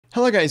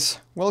Hello guys,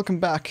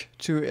 welcome back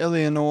to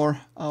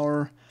Eleanor,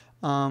 our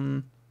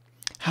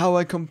How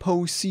I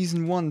Compose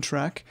Season 1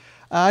 track.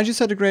 I just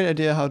had a great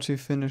idea how to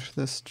finish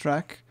this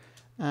track,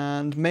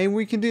 and maybe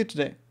we can do it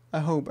today. I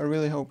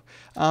really hope.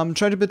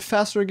 Try it a bit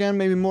faster again,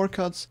 maybe more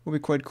cuts, will be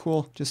quite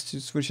cool, just to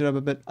switch it up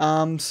a bit.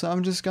 So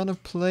I'm just gonna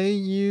play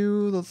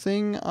you the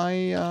thing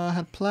I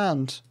had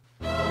planned.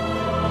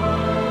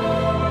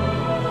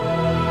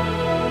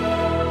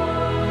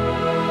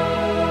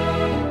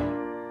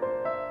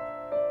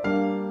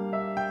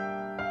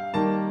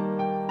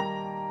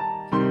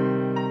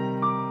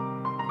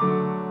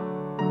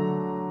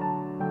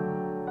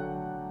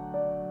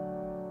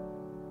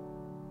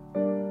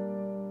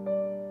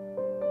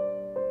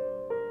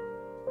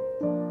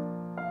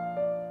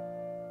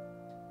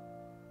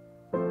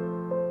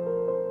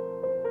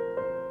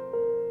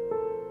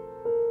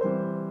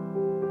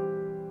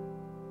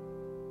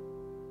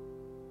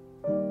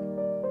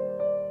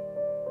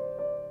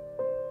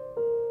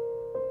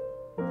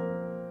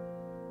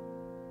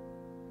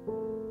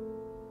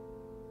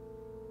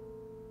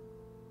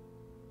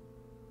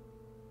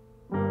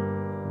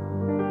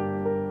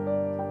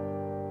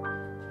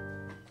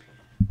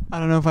 I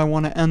don't know if I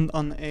want to end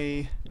on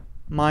a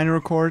minor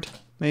chord,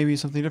 maybe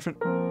something different.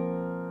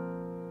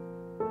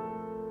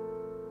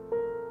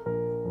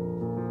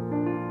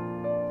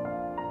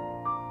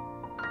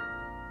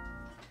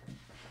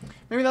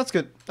 Maybe that's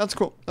good. That's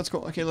cool. That's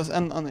cool. Okay, let's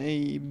end on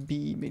a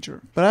B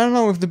major. But I don't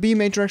know if the B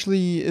major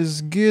actually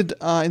is good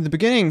in the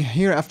beginning,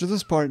 here after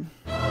this part.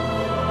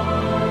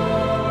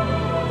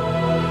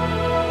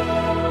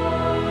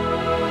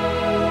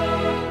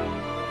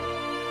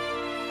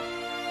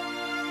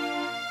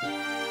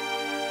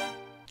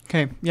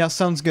 Okay, yeah,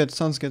 sounds good,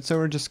 sounds good. So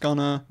we're just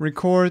gonna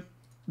record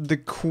the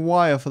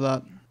choir for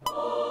that.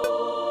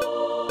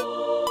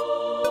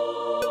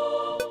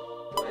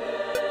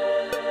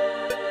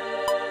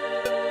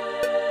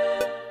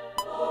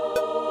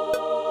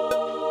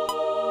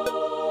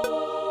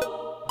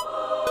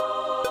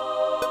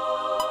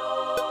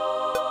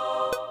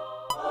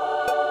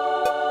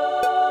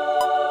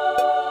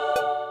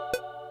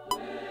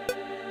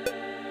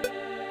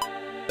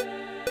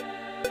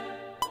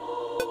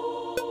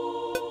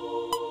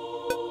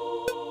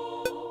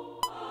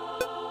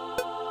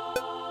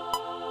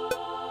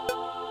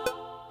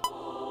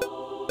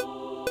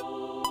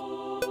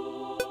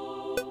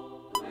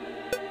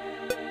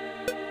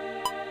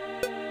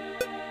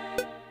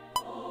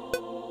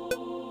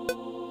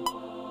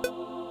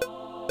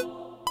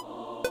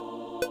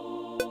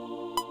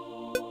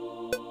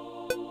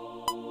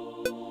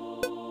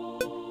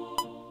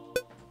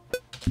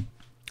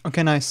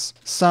 Okay, nice.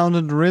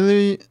 Sounded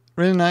really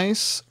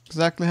nice.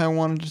 Exactly how I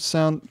wanted it to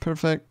sound.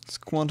 Perfect. Let's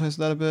quantize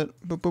that a bit.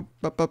 Boop, boop,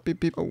 bop, bop,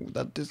 beep, beep. Oh,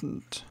 that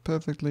didn't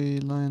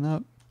perfectly line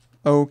up.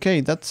 Okay,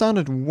 that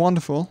sounded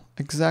wonderful.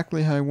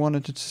 Exactly how I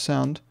wanted it to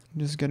sound.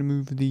 Just gotta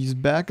move these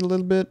back a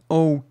little bit.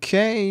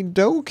 Okay,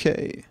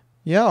 dokay.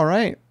 Yeah,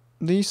 alright.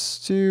 These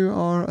two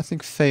are, I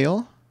think,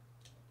 fail.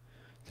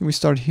 I think we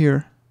start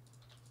here.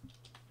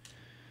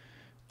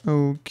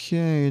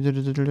 Okay.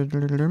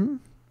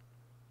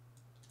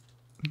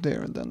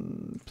 There,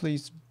 then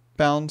please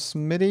bounce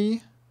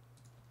MIDI.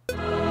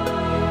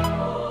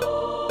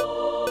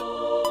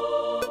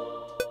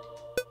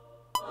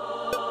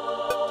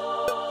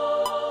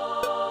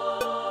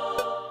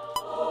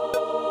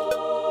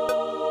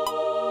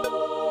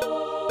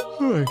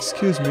 Oh,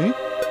 excuse me.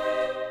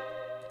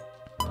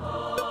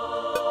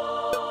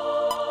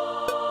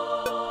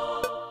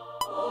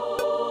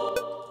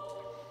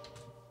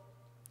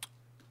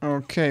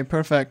 Okay,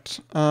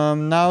 perfect.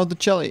 Now the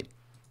cello.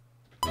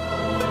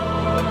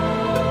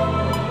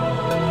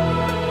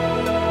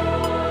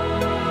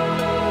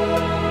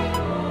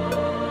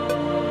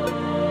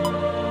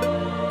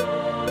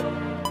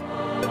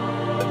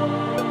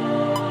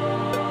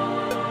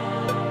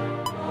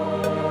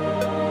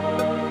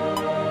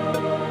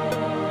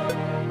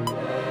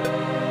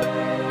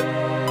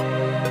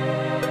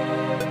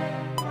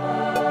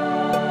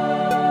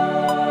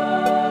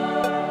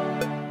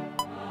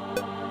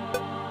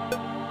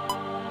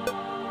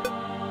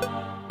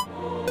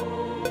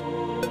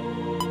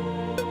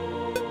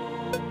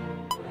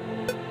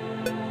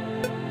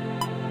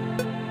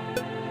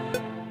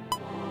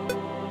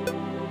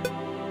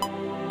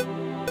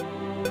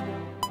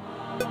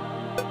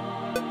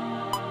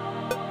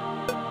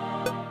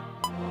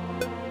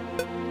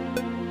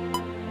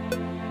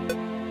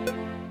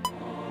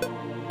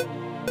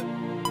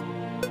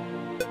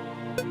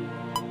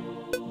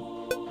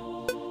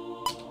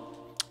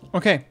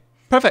 Okay,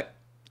 perfect.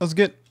 That was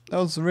good. That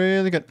was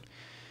really good.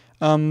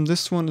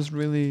 This one is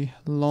really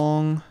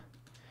long.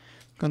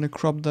 Gonna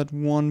crop that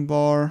one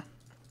bar.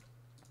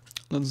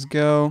 Let's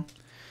go.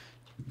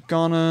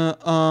 Gonna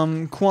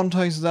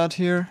quantize that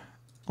here.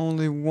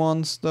 Only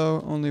once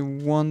though. Only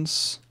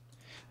once.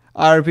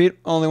 I repeat,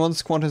 only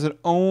once. Quantize it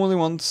only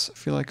once. I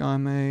feel like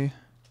I'm a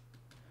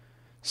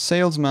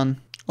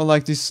salesman. Or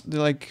like this,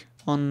 like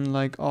on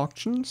like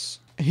auctions.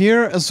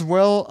 Here as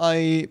well,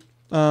 I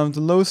the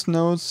lowest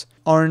notes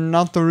are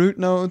not the root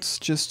notes,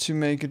 just to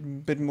make it a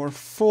bit more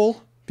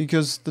full,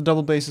 because the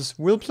double basses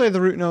will play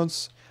the root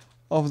notes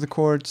of the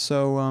chord.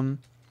 So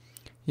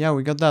yeah,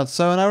 we got that.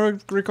 So now we're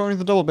recording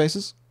the double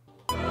basses.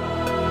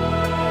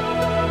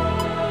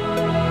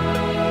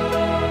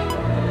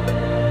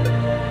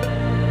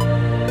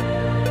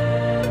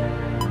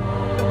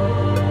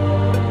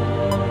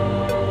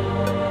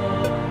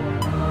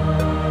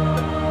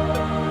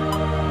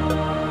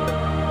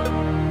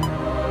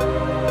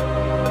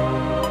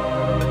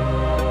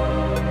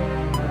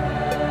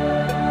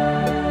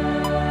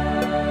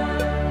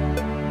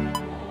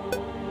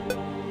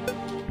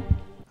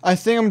 I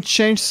think I'm gonna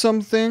change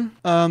some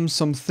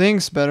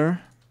things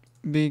better,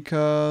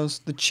 because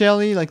the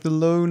cello, like the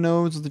low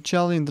notes of the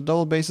cello and the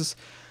double basses,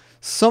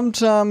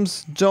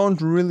 sometimes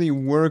don't really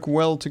work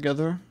well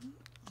together.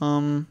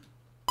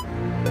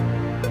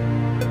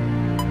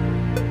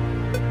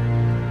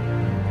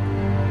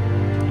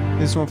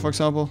 This one, for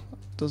example,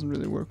 doesn't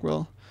really work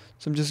well.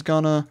 So I'm just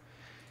gonna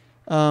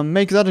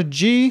make that a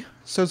G,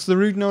 so it's the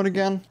root note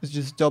again. It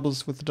just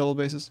doubles with the double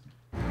basses.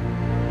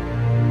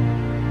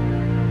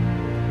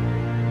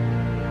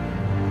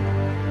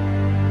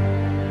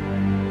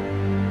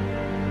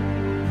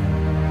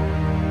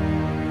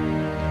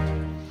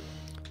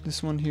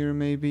 This one here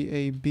may be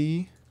a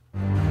B.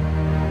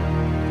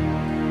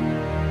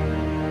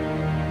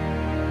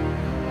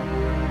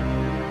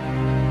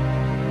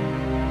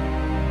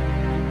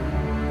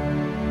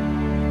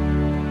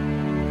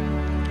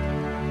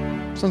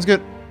 Sounds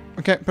good.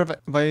 Okay,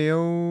 perfect.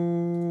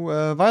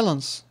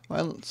 Violence.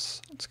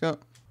 Let's go.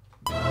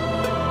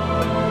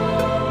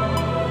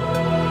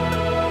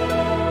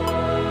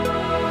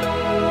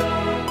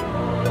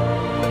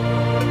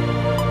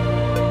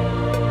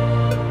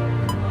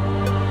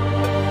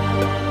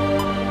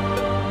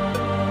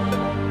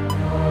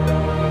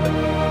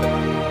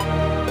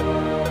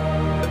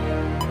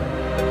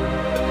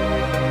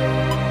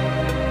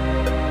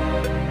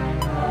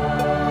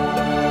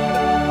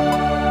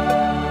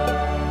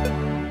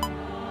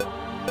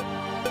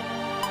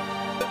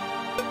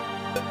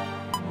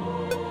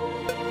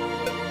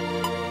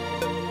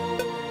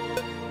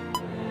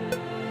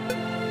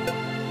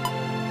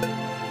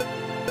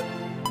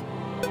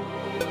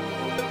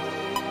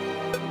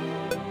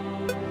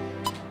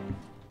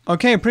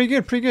 Okay, pretty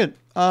good.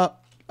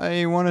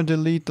 I want to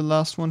delete the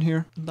last one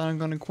here. Then I'm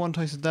gonna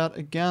quantize that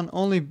again.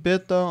 Only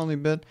bit though, only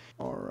bit.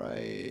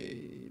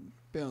 Alright,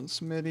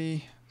 bounce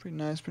MIDI. Pretty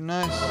nice.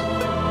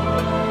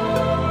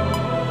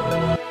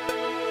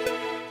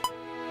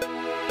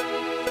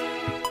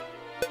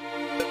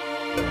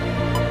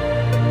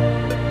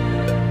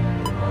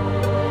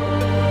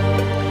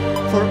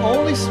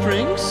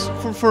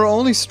 For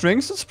only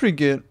strings, that's pretty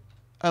good.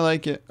 I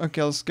like it.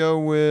 Okay, let's go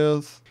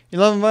with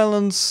 11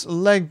 violence,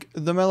 leg,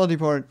 the melody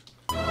part.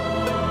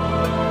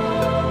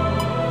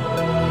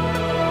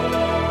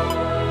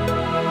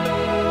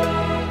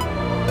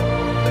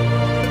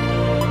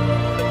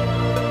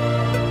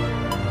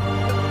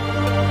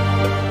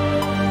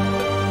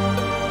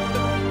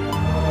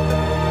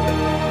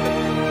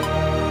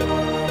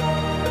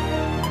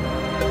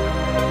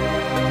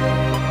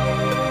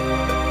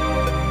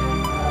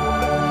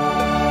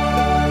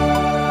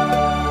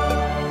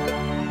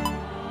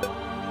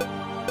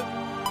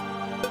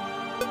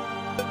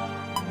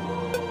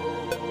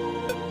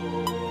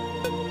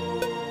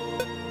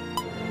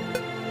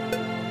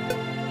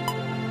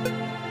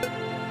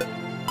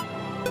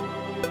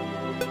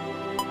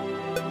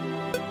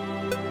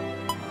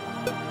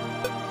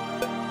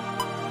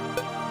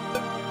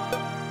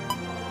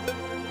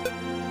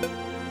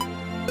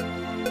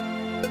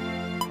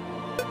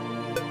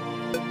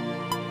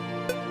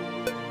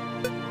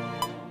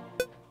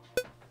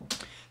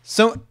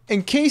 So,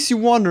 in case you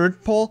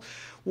wondered, Paul,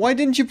 why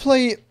didn't you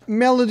play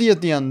melody at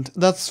the end?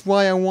 That's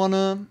why I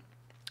wanna...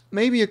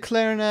 Maybe a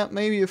clarinet,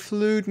 maybe a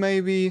flute,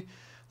 maybe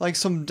like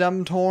some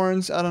damped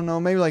horns, I don't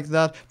know, maybe like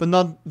that, but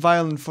not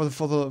violin for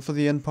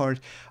the end part.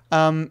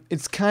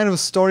 It's kind of a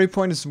story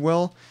point as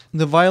well.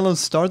 The violins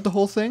start the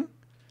whole thing.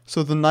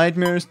 So the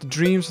nightmares, the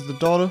dreams of the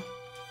daughter.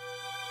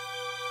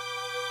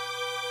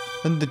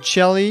 And the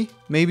cello,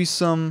 maybe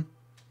some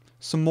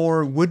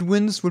more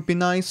woodwinds would be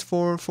nice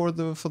for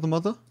the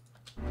mother.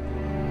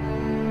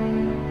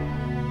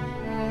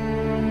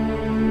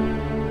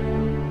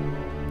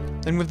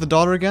 Then with the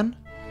daughter again.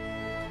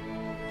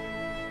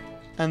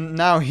 And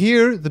now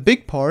here, the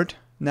big part.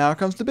 Now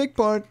comes the big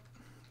part.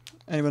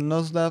 Anyone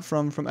knows that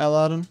from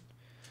Aladdin?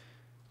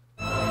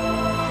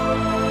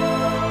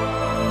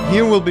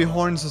 Here will be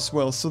horns as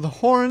well. So the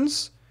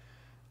horns,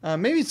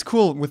 maybe it's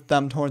cool with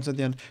damped horns at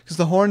the end, because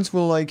the horns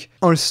will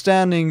are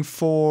standing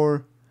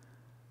for,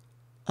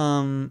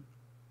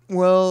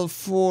 well,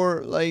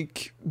 for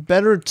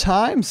better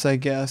times, I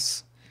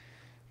guess.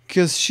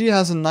 Because she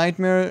has a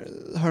nightmare,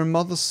 her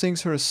mother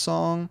sings her a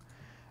song,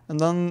 and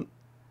then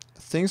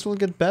things will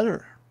get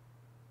better.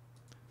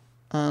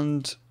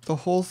 And the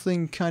whole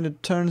thing kind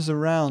of turns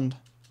around.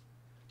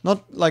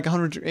 Not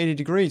 180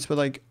 degrees,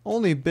 but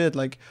only a bit,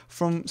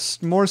 from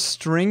more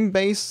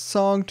string-based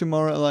song to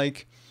more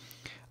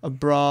a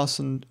brass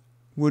and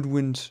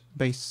woodwind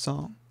based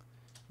song.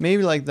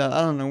 Maybe like that.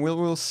 I don't know.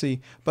 We'll see.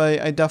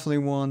 But I definitely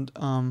want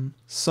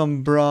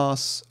some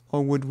brass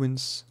or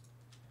woodwinds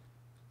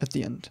at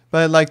the end. But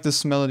I like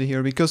this melody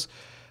here because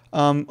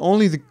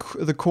only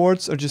the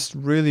chords are just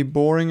really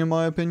boring in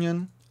my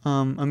opinion.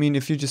 I mean,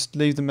 if you just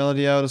leave the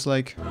melody out as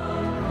like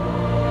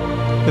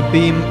the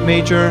B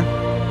major,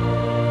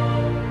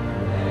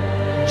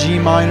 G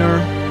minor,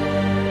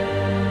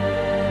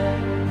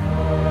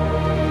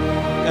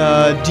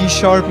 D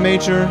sharp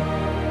major,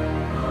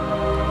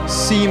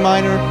 C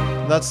minor.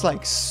 That's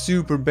like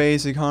super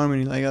basic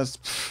harmony. Like that's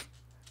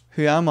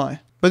who am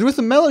I? But with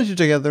the melody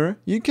together,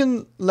 you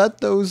can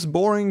let those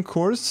boring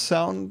chords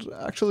sound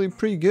actually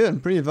pretty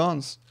good, pretty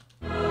advanced.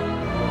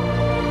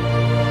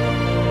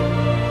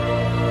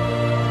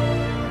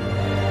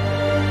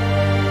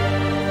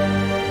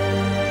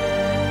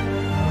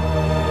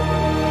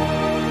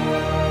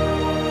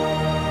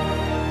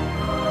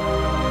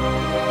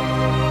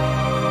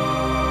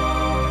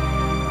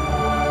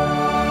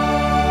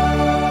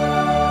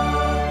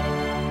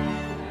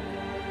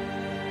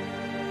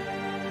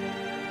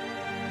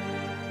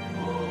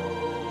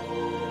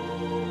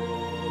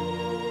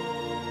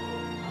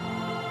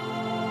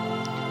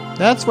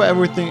 That's why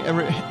everything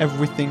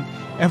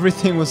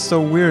was so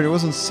weird. It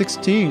wasn't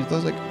 16. I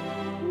was like,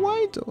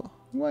 why though?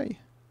 Why?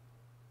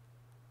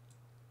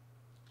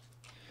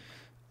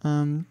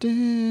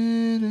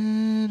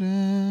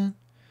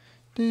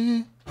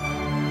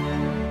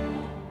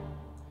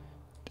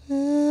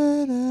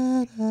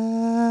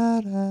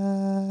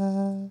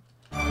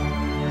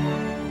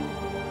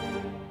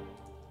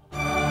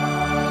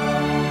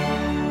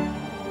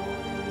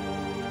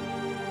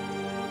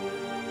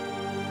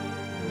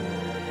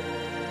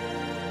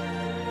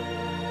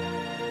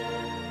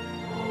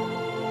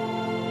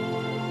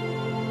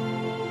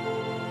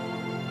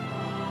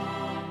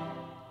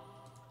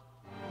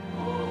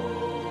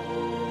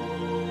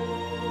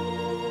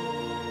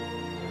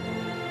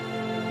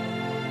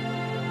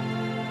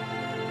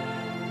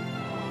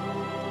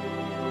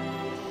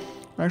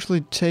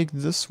 Actually take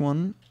this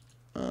one.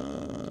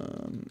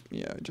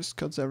 Yeah, it just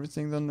cuts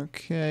everything then.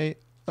 Okay.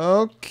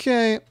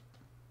 Okay.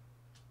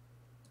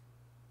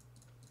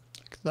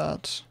 Like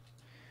that.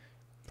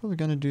 Probably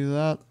gonna do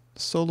that.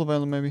 Solo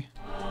violin maybe.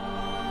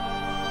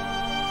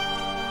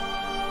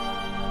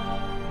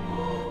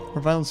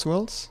 Or violin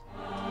swells.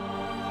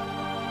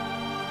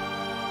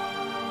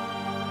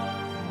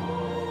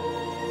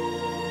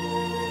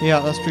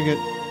 Yeah, that's pretty good.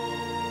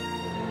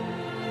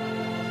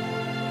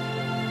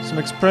 Some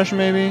expression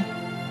maybe.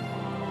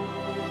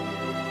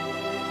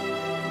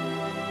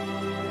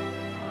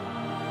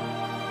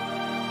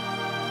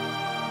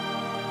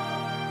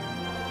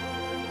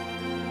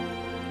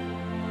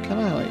 Can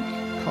I like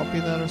copy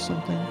that or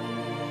something?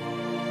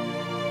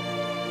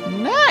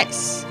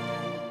 Nice!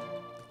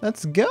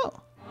 Let's go!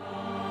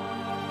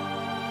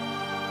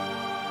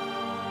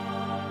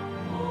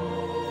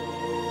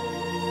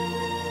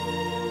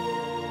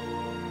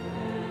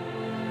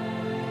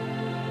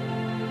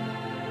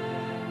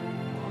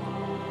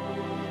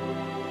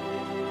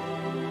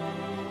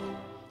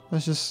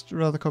 Let's just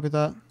rather copy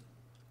that.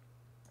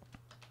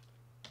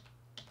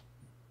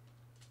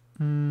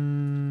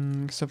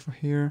 Except for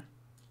here.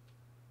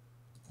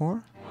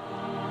 Or?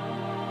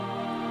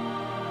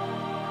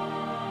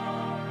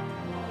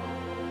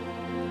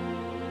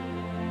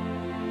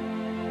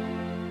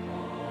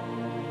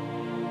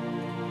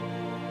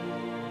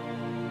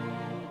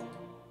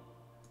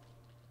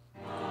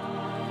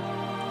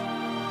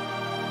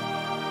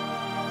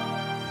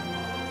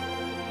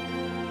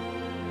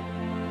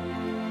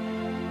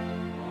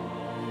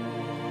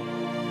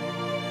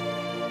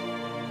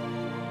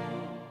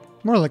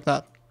 More like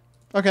that.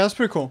 Okay, that's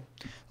pretty cool.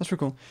 That's pretty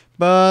cool.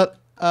 But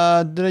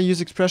did I use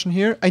expression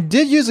here? I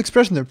did use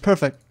expression there.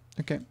 Perfect.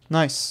 Okay,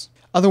 nice.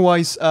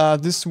 Otherwise,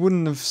 this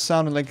wouldn't have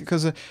sounded like,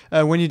 because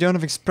when you don't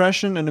have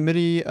expression in a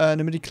MIDI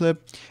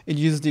clip, it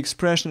uses the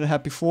expression it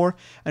had before.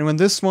 And when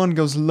this one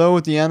goes low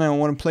at the end, and I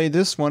want to play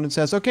this one, it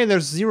says, okay,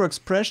 there's zero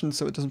expression,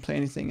 so it doesn't play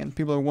anything. And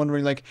people are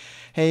wondering, like,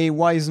 hey,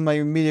 why isn't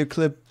my MIDI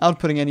clip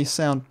outputting any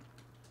sound?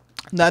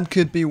 That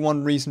could be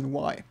one reason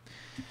why.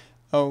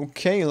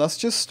 Okay, let's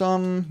just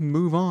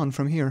move on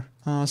from here.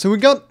 So we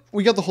got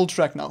the whole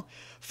track now.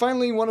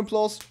 Finally, one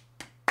applause.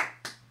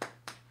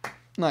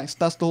 Nice,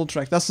 that's the whole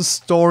track. That's the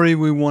story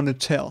we want to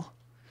tell.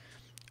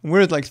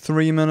 We're at like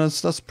 3 minutes.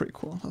 That's pretty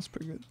cool. That's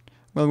pretty good.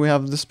 Well, we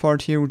have this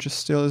part here, which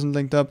still isn't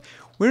linked up.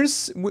 We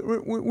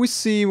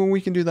see when we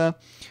can do that.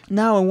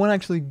 Now I want to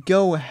actually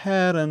go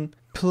ahead and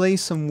play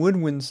some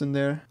woodwinds in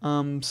there.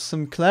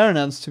 Some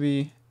clarinets to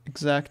be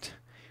exact.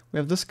 We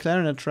have this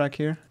clarinet track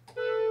here.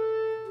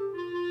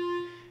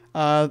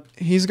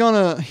 It's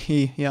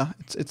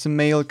a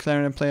male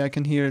clarinet player. I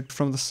can hear it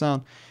from the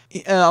sound.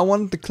 I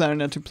want the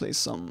clarinet to play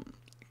some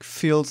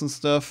fields and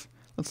stuff.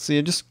 Let's see.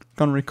 I'm just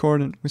gonna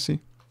record it. We see.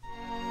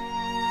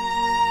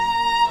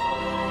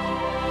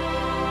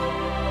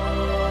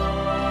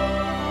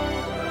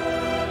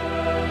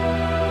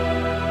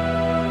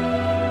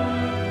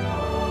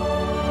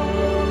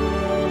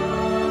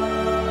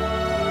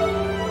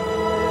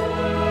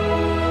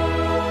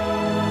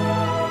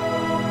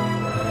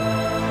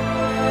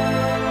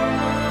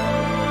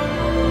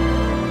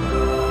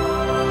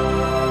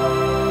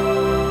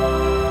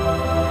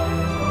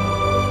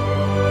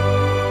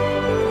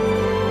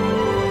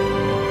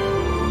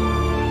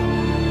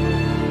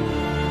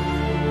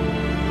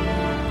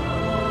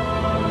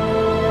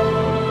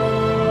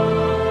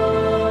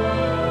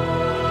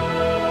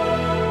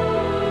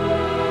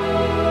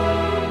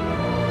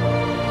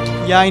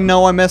 Yeah, I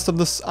know I messed up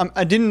this.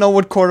 I didn't know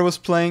what chord I was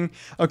playing.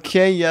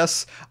 Okay,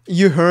 yes,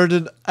 you heard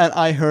it and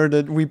I heard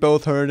it. We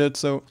both heard it,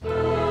 so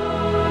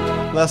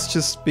let's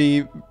just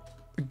be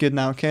good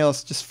now, okay?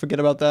 Let's just forget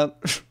about that.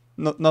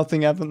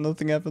 Nothing happened,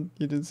 nothing happened.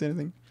 You didn't say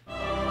anything.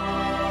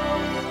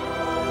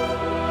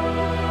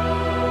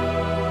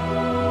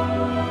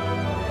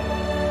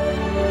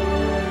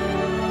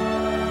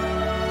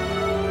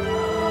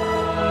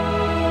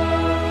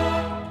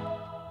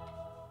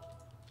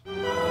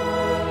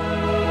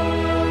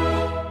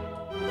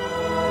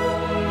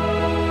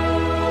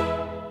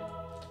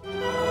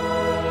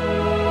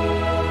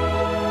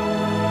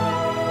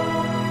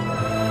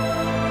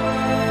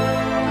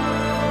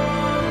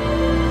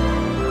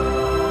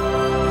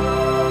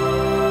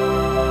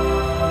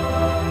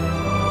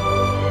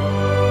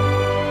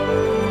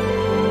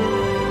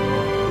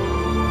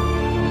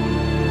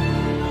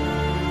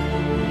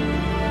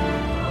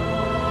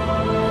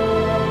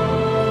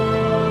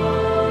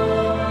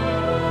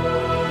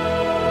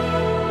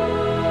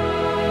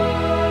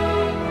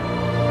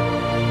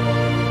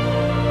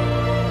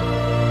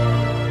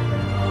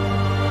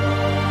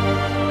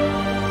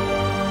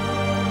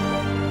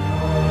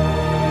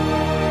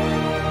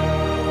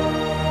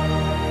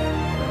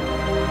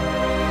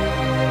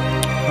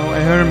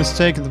 I heard a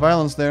mistake in the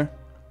violence there.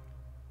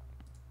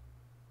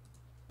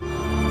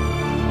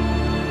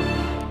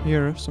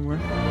 Here, somewhere.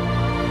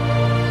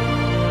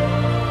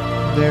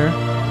 There.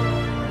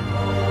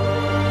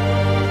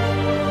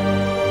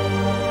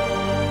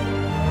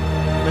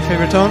 My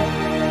favorite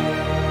tone.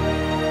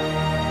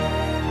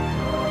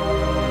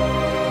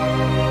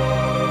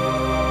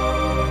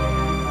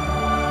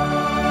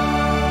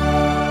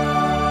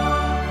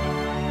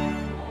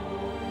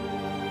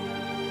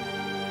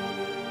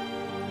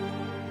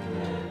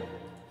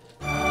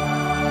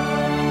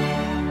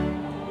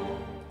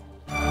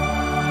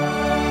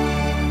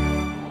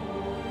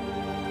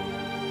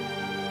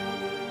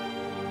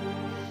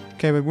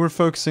 Okay, but we're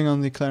focusing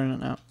on the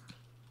clarinet now.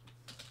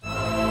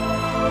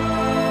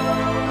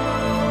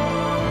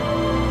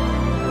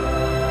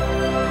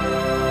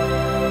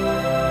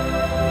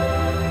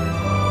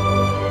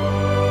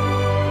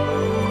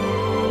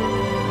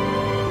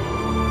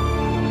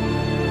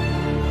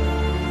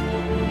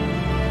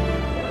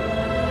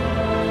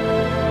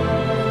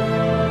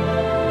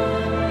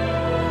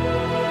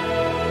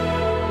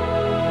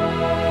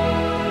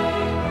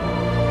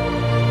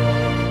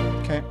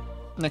 Okay,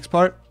 next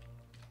part.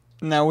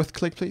 Now with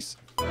click, please.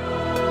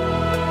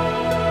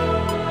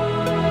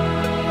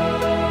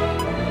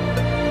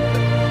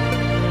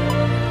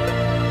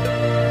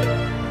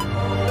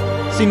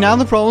 See, now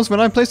the problem is when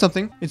I play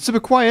something, it's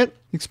super quiet,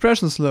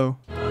 expression's low.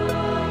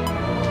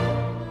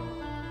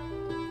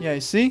 Yeah,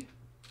 you see?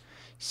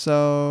 So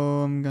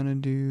I'm gonna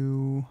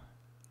do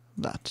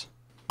that.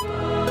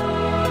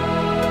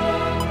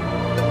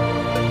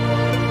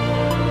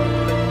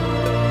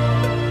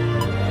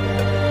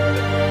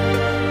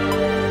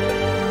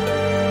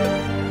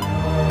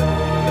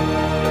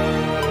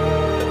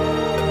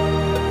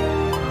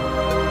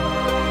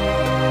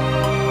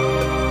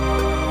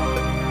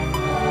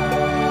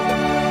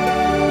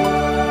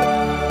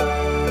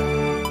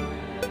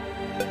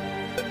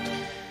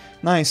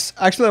 Nice.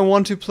 Actually, I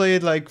want to play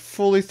it like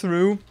fully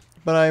through,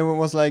 but I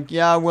was like,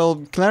 yeah,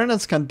 well,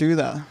 clarinets can't do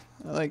that.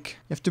 Like,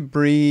 you have to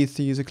breathe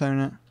to use a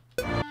clarinet.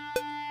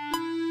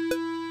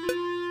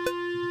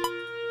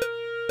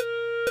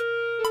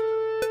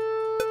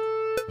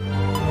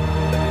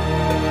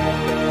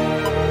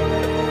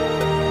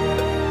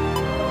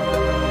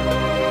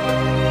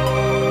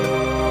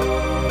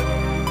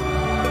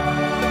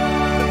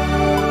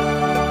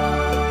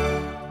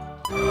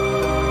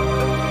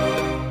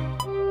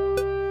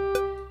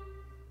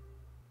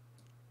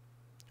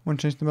 Want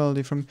to change the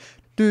melody from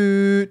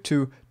do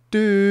to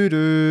do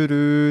do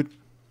do.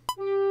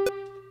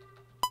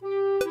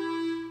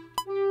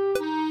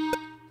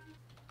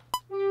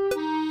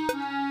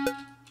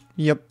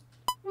 Yep.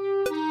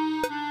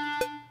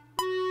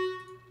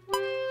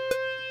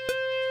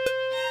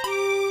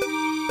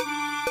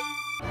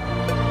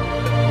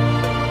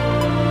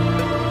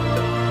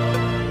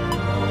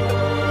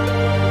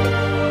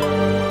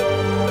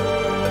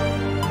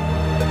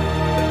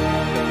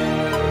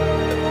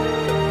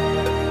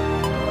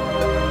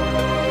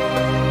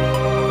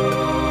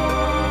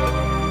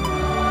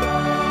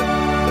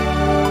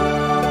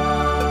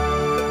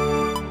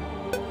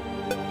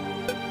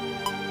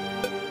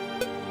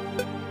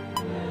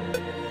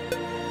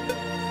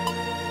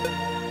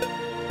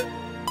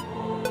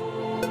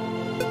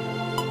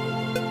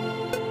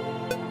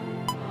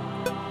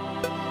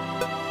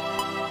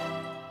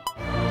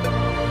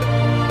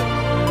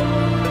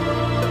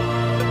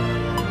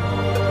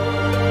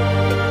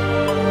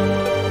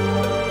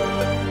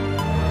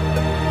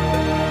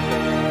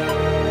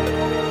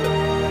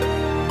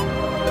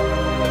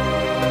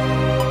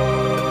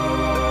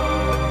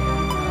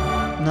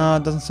 No,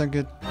 it doesn't sound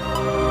good.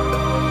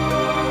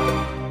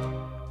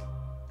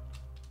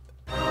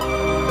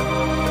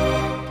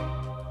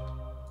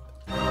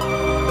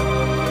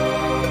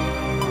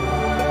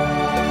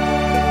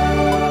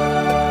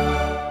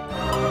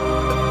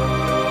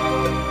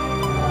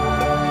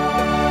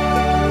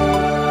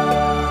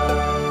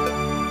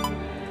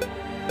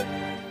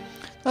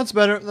 That's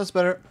better, that's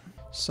better.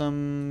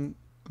 Some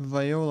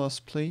violas,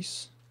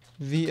 please.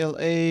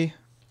 VLA,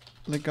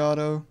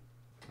 legato.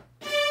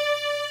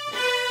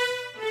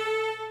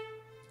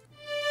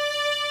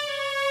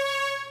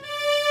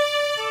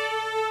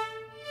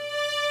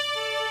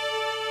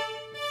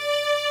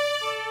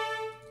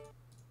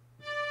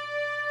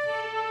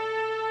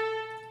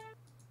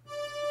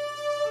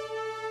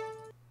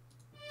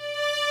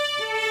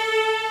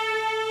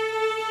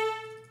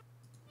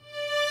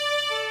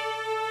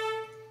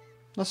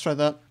 Let's try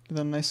that. Give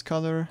that a nice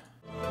color.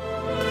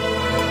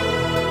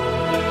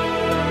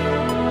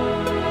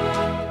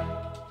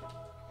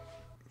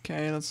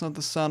 Okay, that's not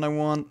the sound I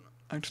want,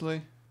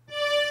 actually.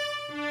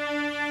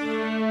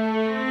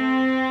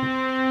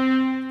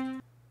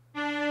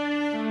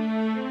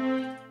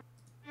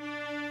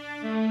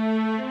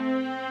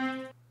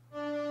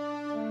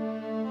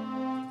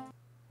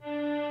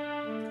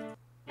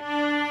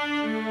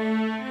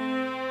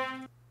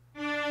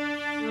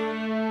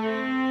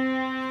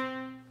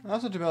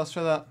 That's not too bad, let's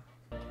try that.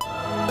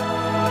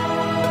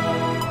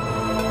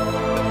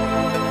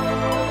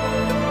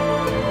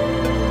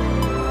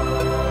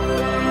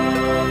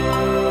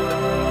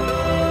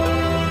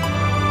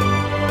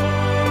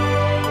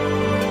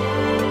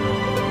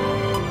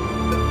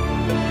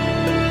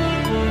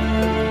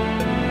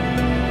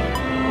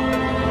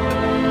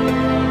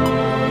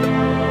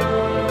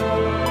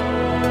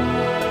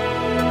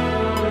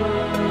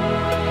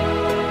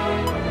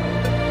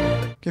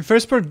 Okay,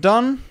 first part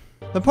done.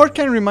 The part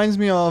kind of reminds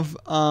me of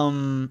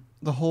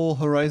the whole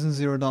Horizon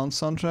Zero Dawn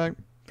soundtrack.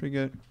 Pretty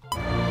good.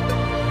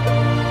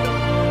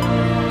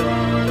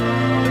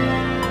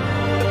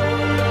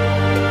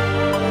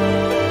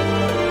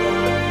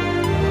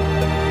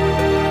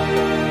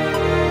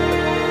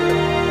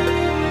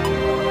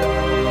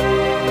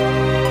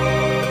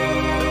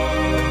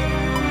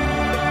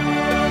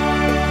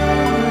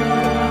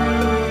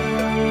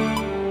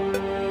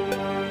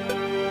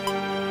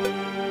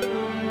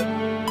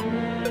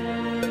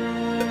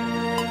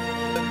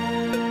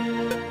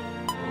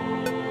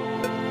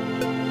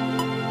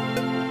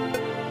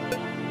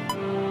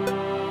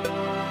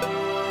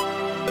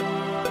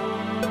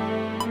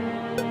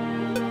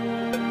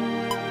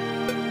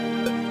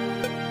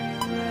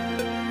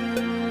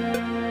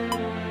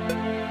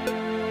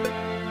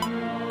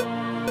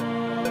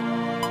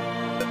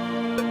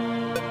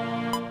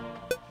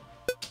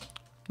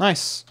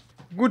 Nice.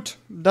 Gut.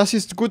 Das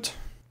ist gut.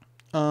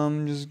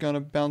 Just gonna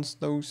bounce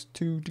those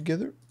two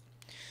together.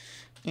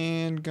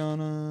 And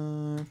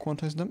gonna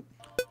quantize them.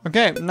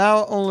 Okay,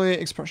 now only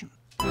expression.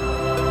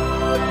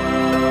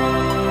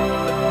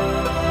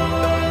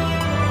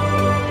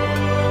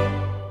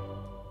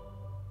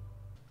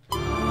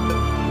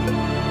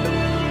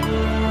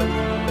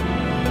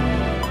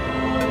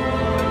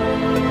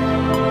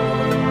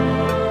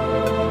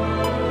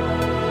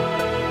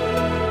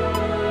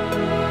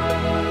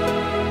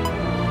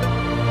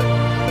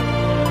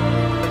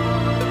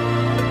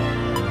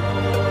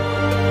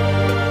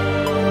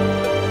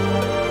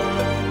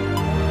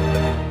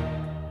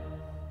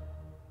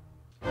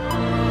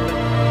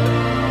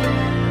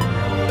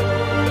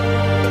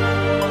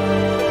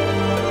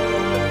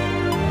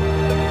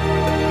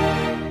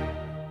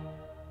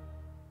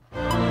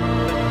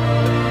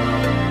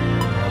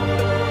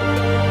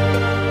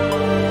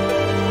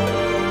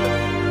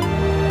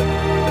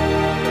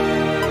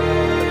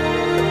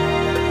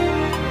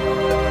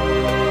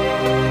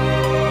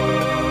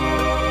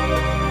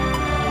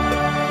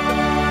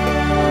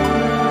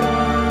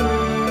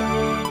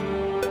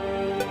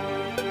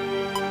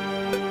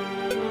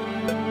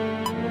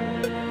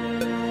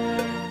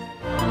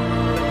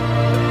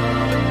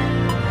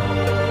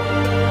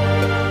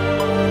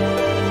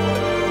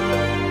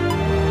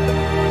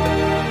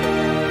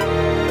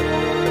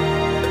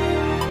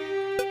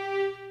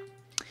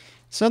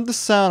 It's not the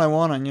sound I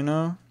wanted, you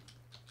know?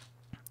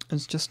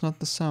 It's just not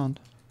the sound.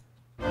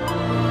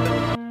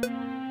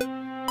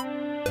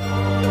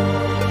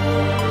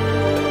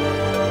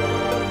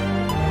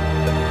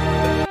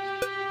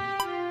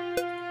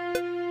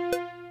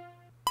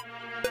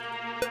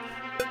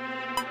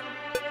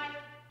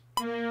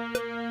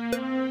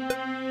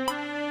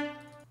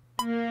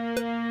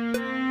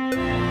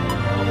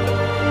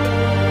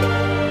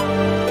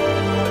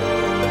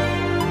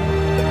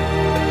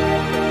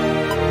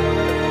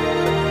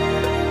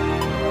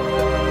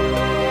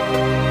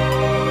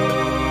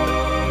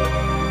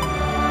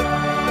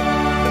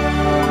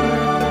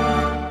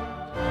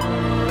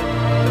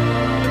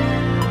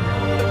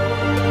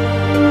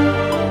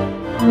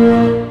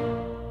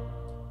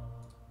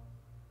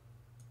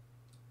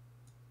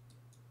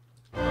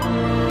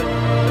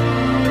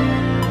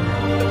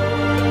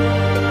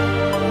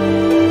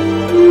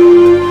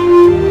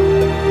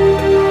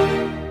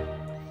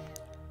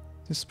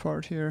 This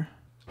part here.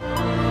 Oh,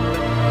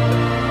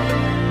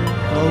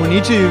 we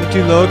need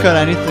to low cut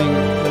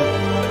anything.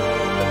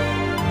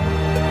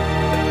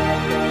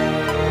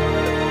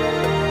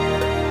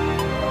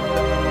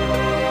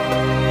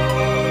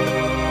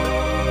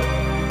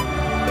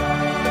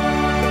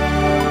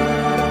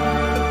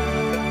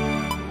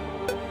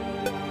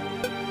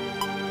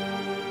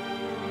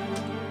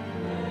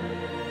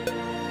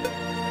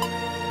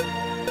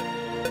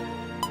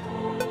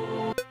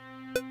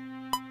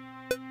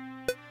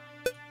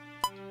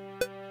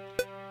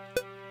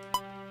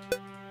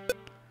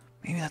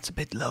 Maybe that's a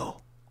bit low.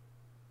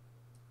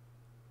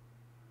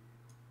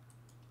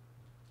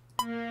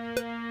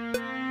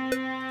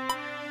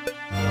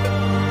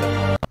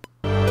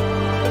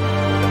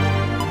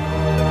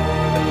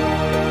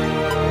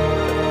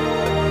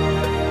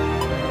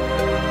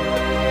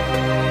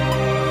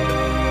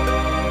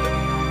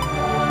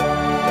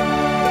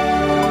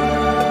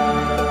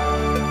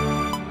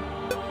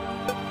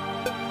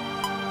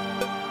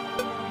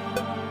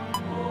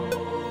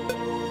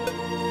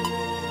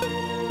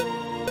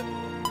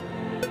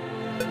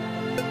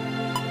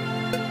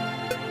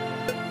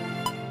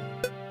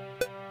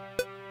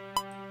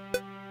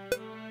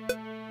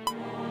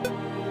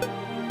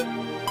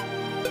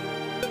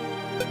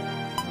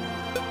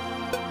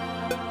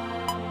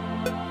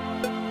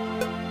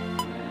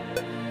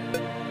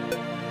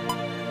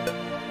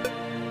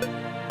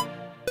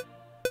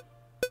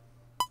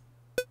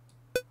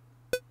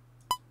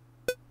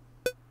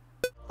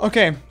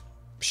 Okay,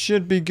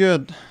 should be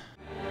good.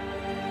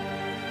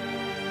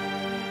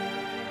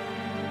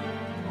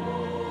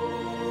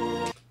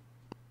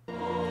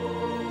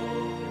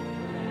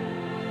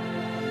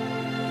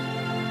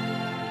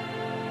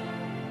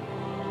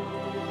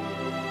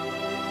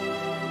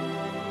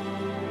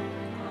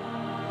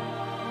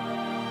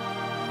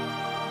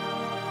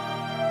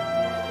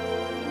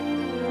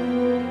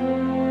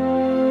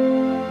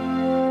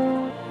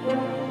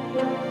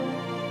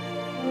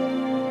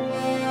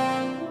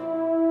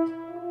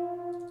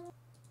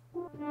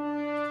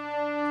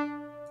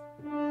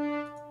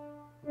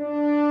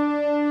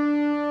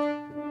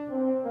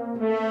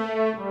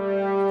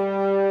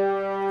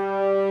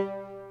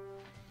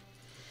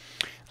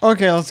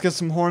 Okay, let's get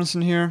some horns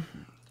in here.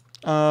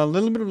 A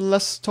little bit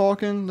less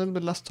talking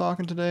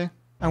today.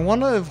 I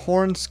wonder if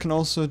horns can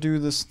also do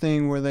this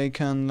thing where they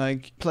can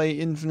like play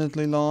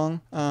infinitely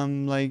long.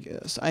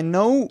 I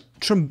know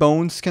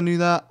trombones can do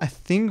that. I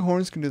think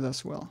horns can do that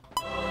as well.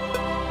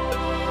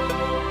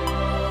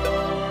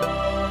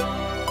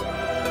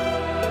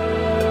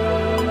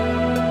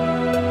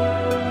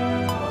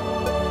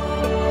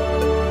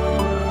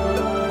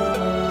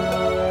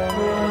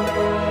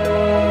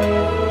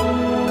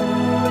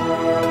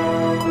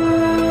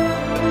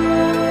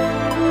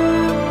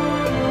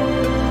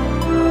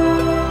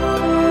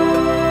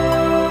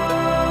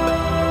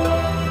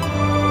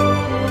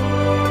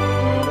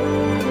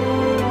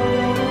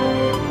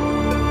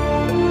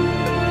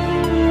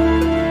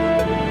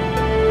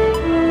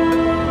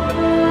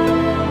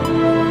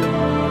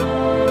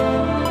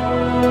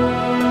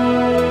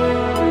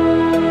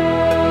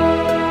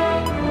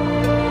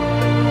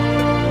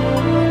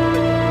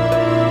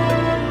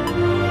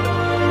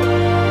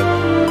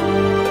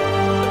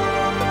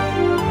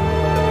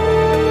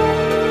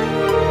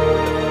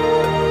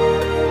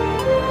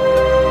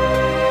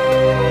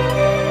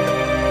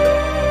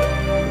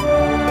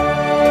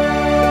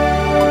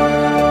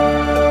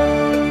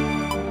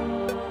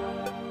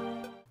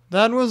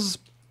 That was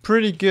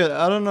pretty good.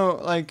 I don't know,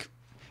 like,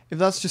 if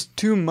that's just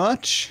too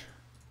much.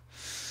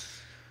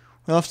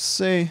 We'll have to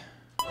see.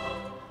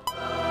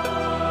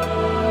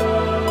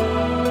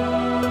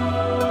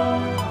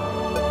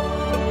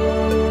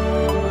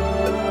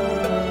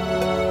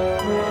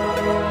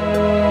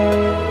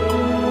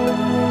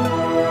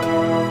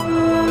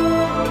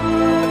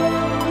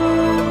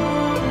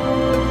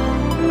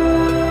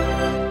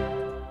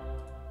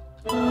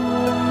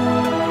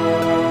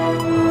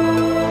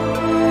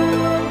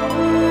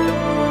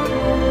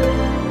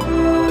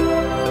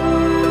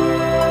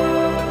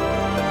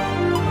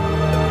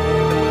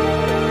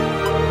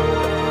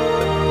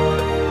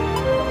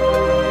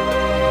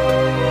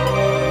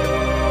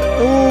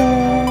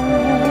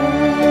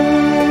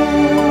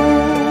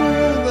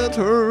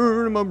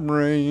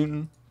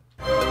 Brain.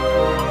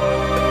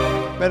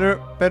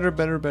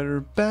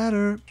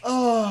 Better.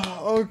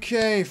 Oh,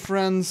 okay,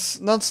 friends.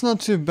 That's not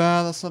too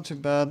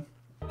bad.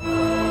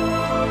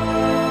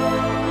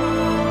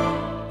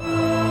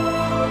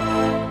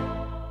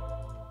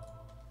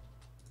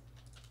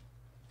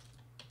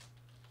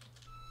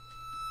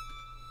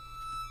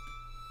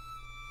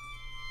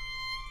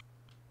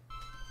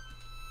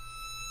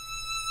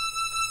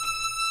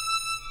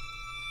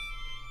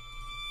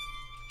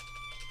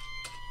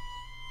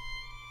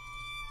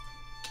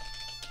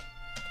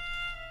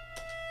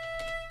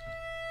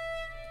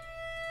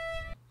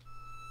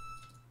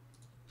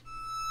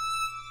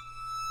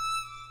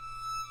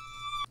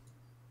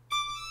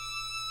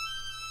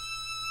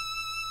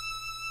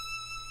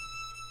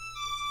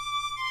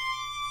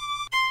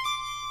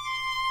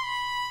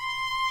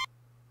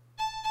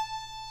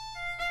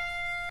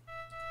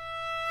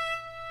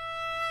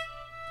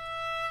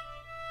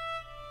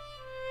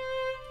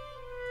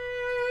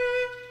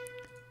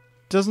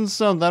 Doesn't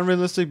sound that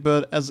realistic,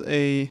 but as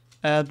a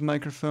ad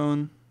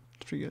microphone,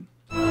 it's pretty good.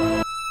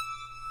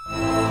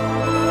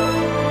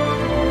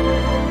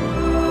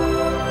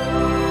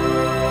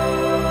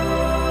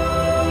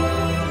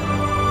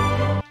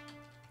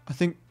 I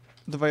think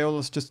the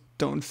violas just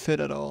don't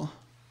fit at all.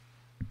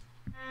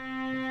 I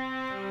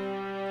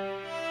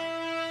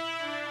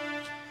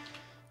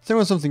think it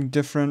was something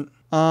different.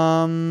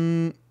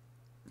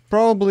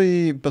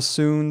 Probably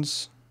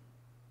bassoons.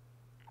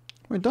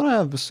 Wait, don't I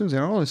have bassoons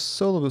here? I only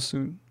solo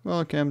bassoon. Well,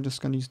 okay, I'm just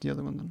gonna use the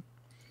other one then.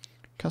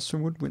 Castor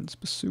Woodwinds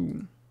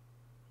bassoon.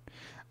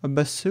 A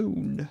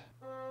bassoon.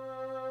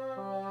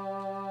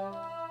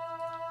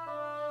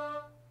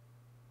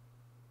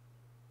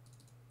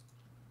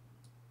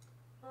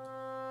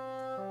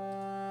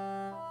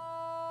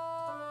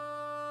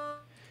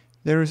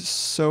 They're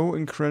so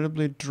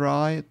incredibly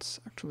dry, it's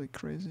actually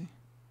crazy.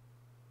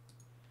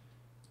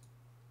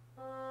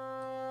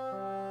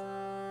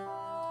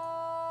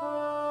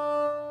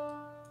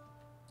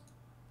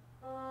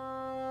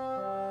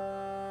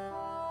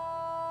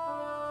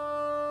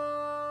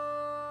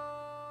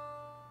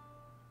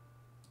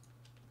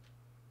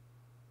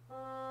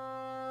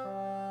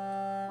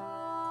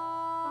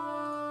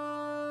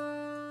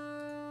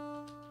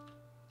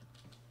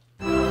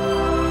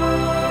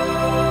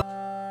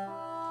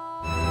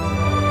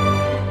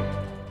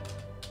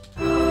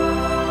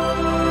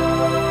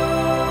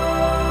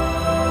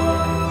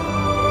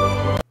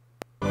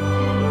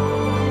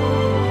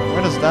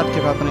 That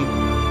keep happening.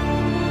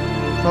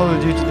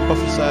 Probably due to the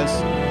buffer size.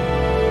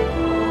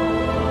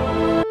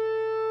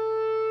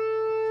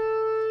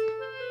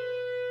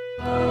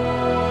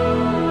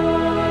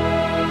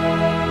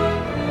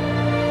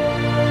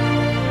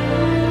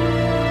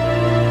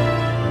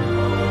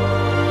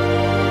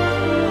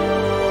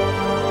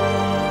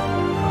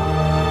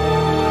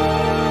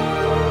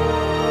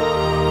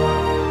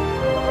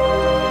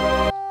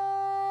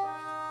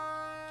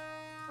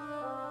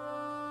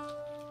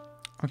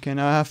 Okay,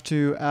 now I have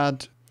to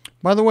add...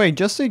 By the way,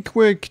 just a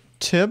quick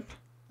tip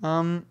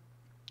to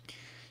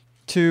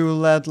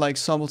let like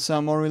samples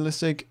sound more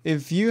realistic.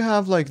 If you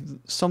have like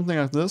something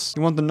like this,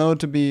 you want the note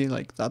to be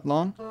like that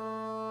long.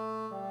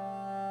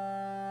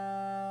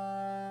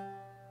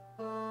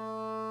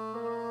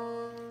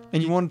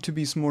 And you want it to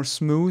be more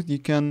smooth, you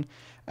can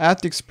add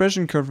the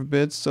expression curve a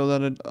bit so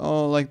that it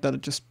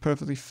it just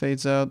perfectly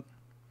fades out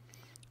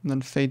and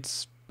then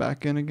fades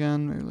back in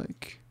again, maybe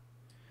like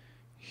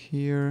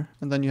here,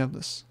 and then you have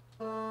this.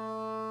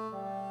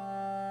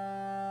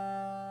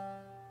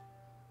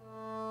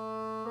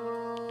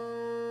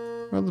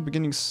 Well, the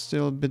beginning's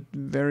still a bit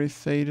very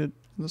faded.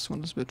 This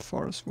one is a bit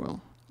far as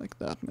well, like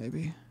that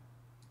maybe.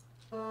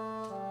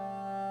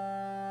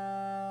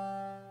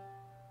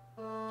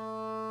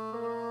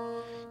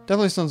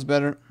 Definitely sounds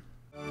better.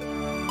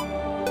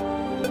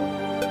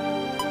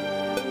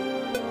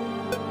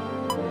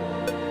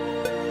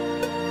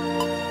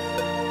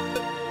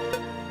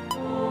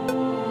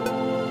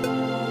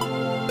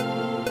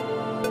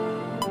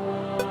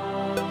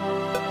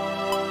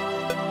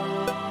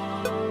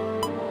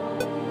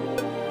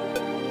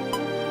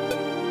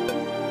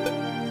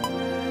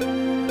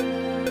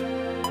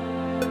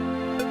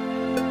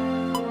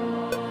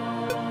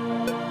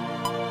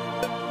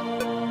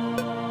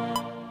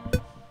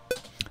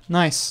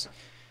 Nice.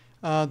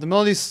 The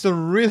melody is still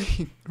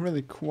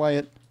really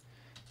quiet,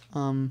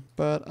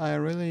 but I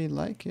really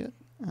like it.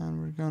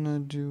 And we're gonna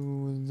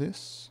do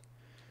this.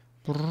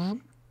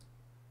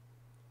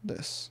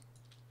 This.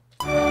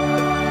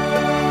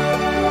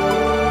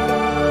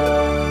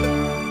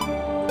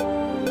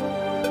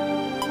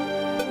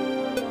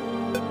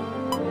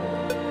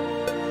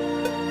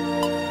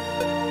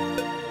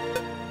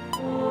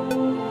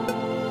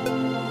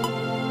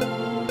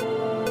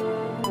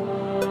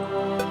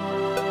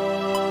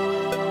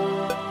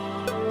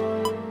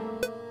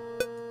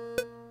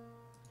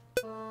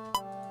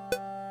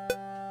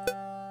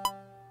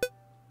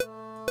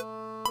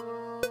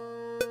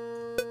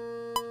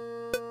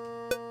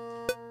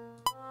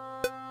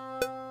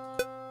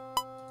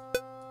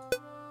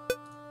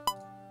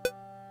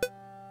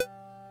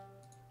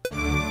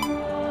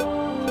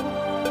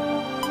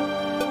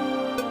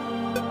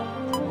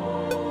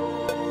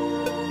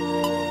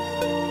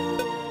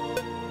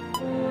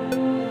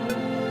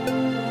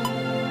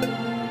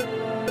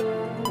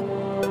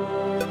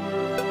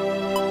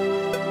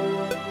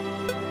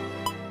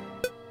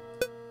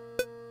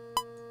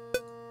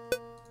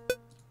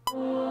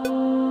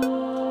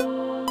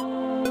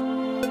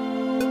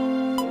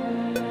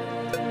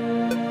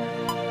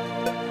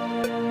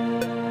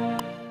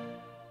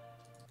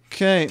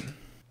 Okay,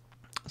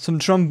 some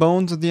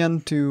trombones at the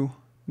end to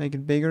make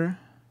it bigger,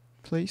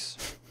 please.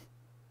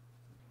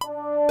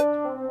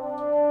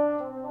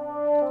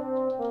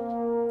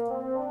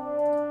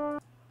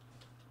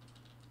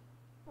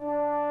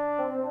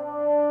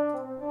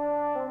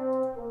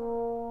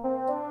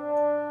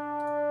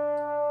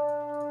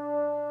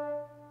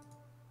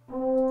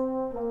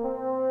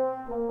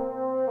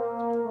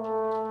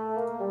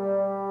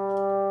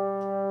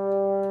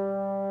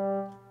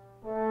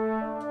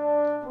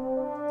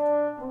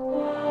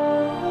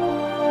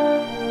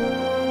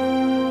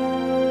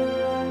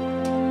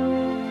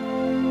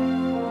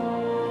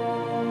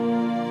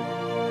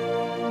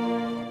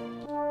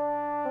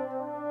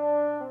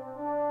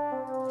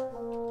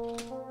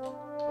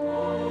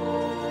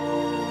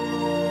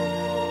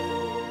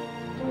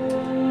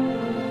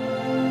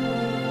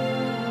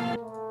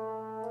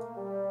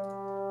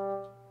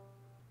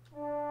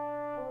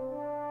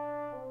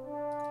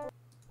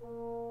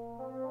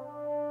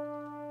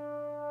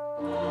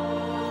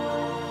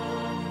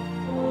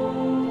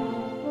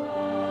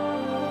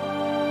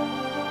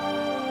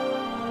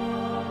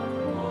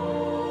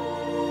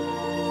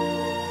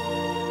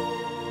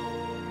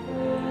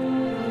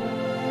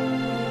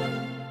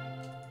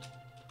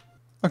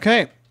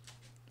 Okay,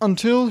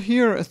 until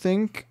here I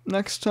think.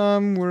 Next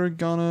time we're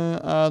gonna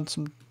add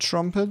some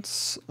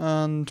trumpets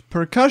and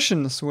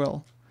percussion as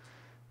well.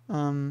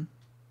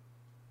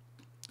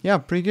 Yeah,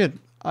 pretty good.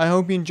 I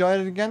hope you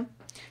enjoyed it again,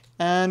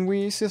 and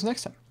we see us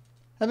next time.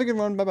 Have a good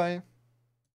one, bye bye.